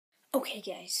Okay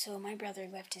guys, so my brother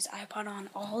left his iPod on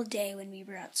all day when we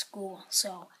were at school,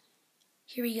 so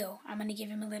here we go. I'm going to give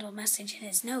him a little message in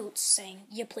his notes saying,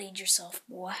 "You played yourself,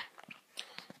 boy."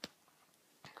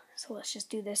 So let's just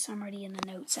do this. I'm already in the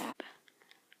notes app.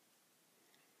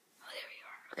 Oh, there we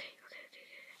are. Okay.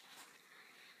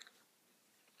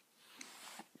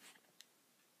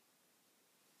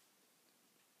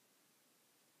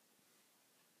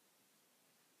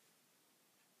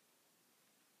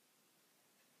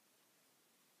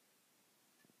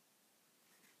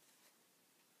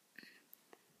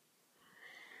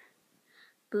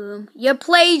 Boom. You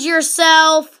played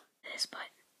yourself. This button.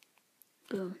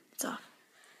 Boom. It's off.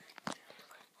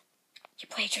 You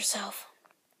played yourself.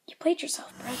 You played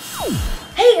yourself, bro.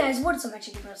 Hey guys, what's up, my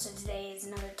chicken bro? So today is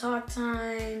another talk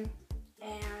time,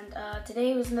 and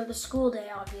today was another school day,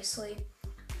 obviously.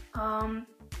 I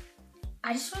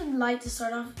just would like to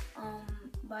start off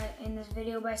in this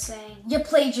video by saying you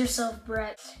played yourself,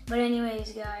 Brett. But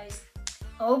anyways, guys,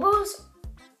 oboes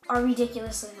are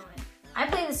ridiculously annoying. I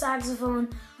play the saxophone.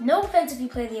 No offense if you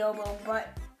play the oboe, but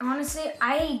honestly,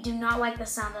 I do not like the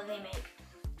sound that they make.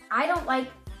 I don't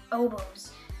like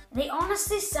oboes. They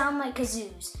honestly sound like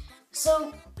kazoos.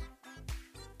 So,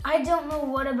 I don't know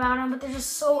what about them, but they're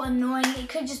just so annoying. It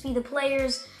could just be the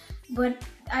players, but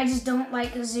I just don't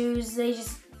like kazoos. They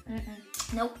just,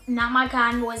 nope, not my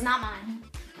kind, boys, not mine.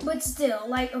 But still,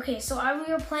 like, okay, so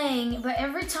we were playing, but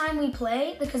every time we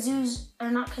play, the kazoos,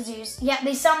 or not kazoos, yeah,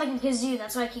 they sound like a kazoo,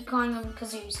 that's why I keep calling them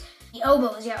kazoos. The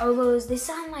oboes, they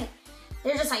sound like,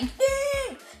 they're just like,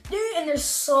 and they're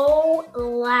so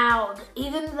loud.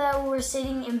 Even though we're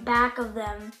sitting in back of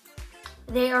them,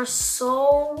 they are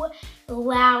so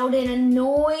loud and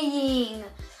annoying.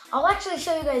 I'll actually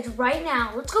show you guys right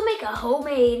now. Let's go make a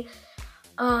homemade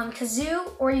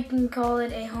kazoo, or you can call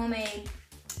it a homemade.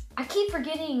 I keep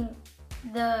forgetting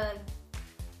the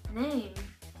name.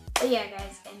 But yeah,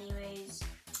 guys, anyways,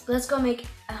 let's go make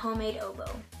a homemade oboe.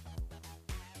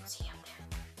 See up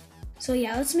there. So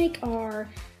yeah, let's make our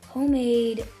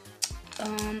homemade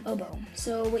oboe.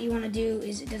 So what you want to do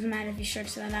is, it doesn't matter if you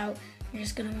stretch that out, you're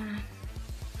just gonna want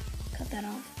to cut that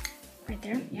off right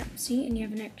there. Yep, see, and you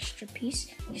have an extra piece.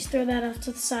 You just throw that off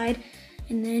to the side,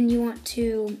 and then you want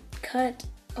to cut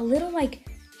a little like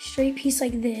straight piece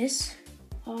like this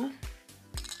off.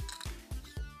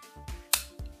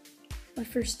 My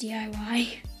first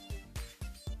DIY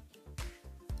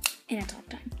in a top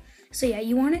time. So yeah,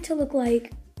 you want it to look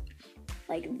like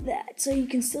that, so you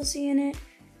can still see in it,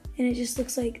 and it just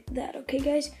looks like that, okay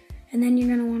guys? And then you're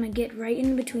gonna wanna get right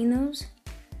in between those.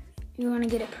 You wanna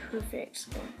get it perfect.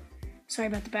 So, sorry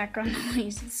about the background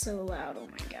noise, it's so loud, oh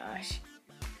my gosh.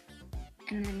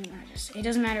 And then you wanna just, it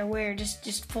doesn't matter where,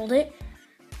 just fold it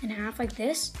in half like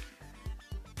this.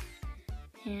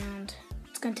 And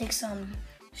it's gonna take some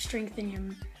strength in your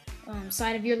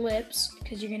side of your lips,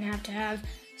 because you're gonna have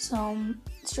some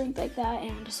strength like that.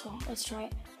 And so let's try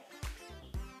it.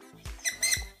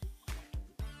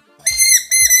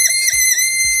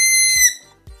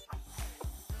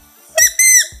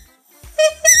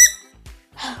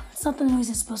 It's not the noise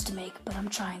it's supposed to make, but I'm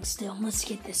trying still. Let's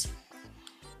get this.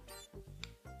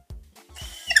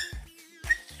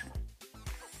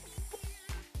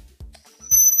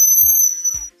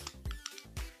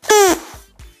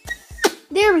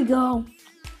 There we go.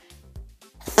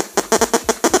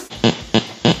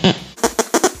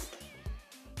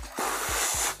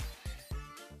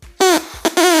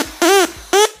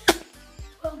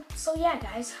 Well, so yeah,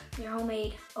 guys, your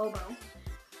homemade oboe.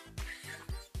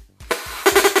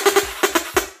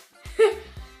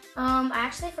 I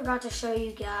actually forgot to show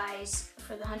you guys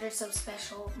for the 100 sub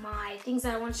special my things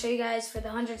that I want to show you guys for the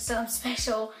 100 sub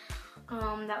special.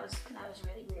 That was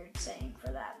really weird saying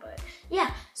for that, but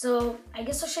yeah. So I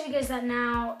guess I'll show you guys that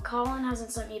now. Colin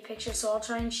hasn't sent me a picture, so I'll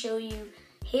try and show you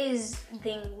his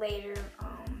thing later.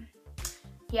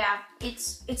 Yeah,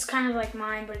 it's kind of like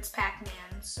mine, but it's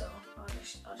Pac-Man. So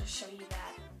I'll just show you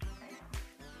that right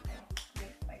now,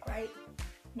 like right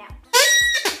now.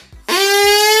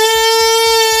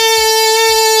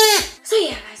 So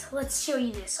yeah, guys, let's show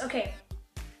you this. Okay,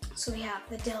 so we have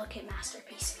the delicate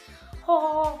masterpiece.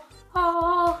 Oh.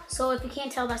 So if you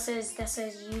can't tell, that says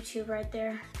YouTube right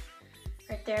there,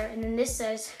 and then this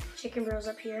says Chicken Bros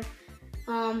up here.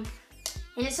 And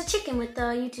it's a chicken with the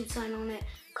YouTube sign on it.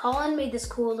 Colin made this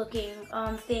cool looking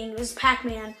thing. It was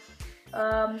Pac-Man,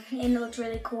 and it looked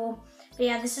really cool. But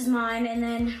yeah, this is mine, and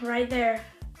then right there,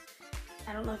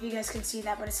 I don't know if you guys can see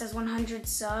that, but it says 100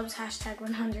 subs, hashtag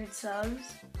 100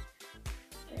 subs.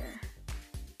 Here.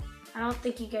 I don't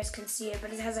think you guys can see it,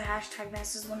 but it has a hashtag that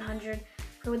says 100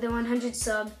 for the 100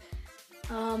 sub.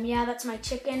 Yeah, that's my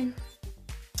chicken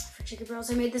for Chicken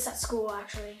Bros. I made this at school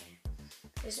actually.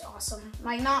 It's awesome.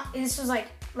 Like this was like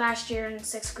last year in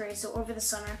 6th grade, so over the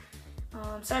summer.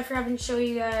 Sorry for having to show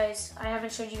you guys. I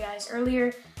haven't showed you guys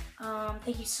earlier.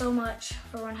 Thank you so much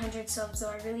for 100 subs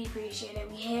though. I really appreciate it.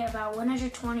 We hit about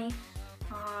 120.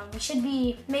 We should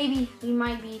be, maybe, we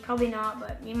might be, probably not,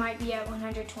 but we might be at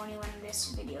 120 when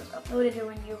this video is uploaded, or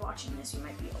when you're watching this, we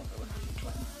might be over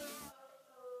 120.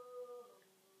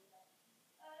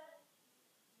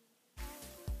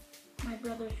 My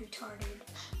brother's retarded,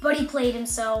 but he played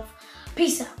himself.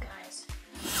 Peace out, guys.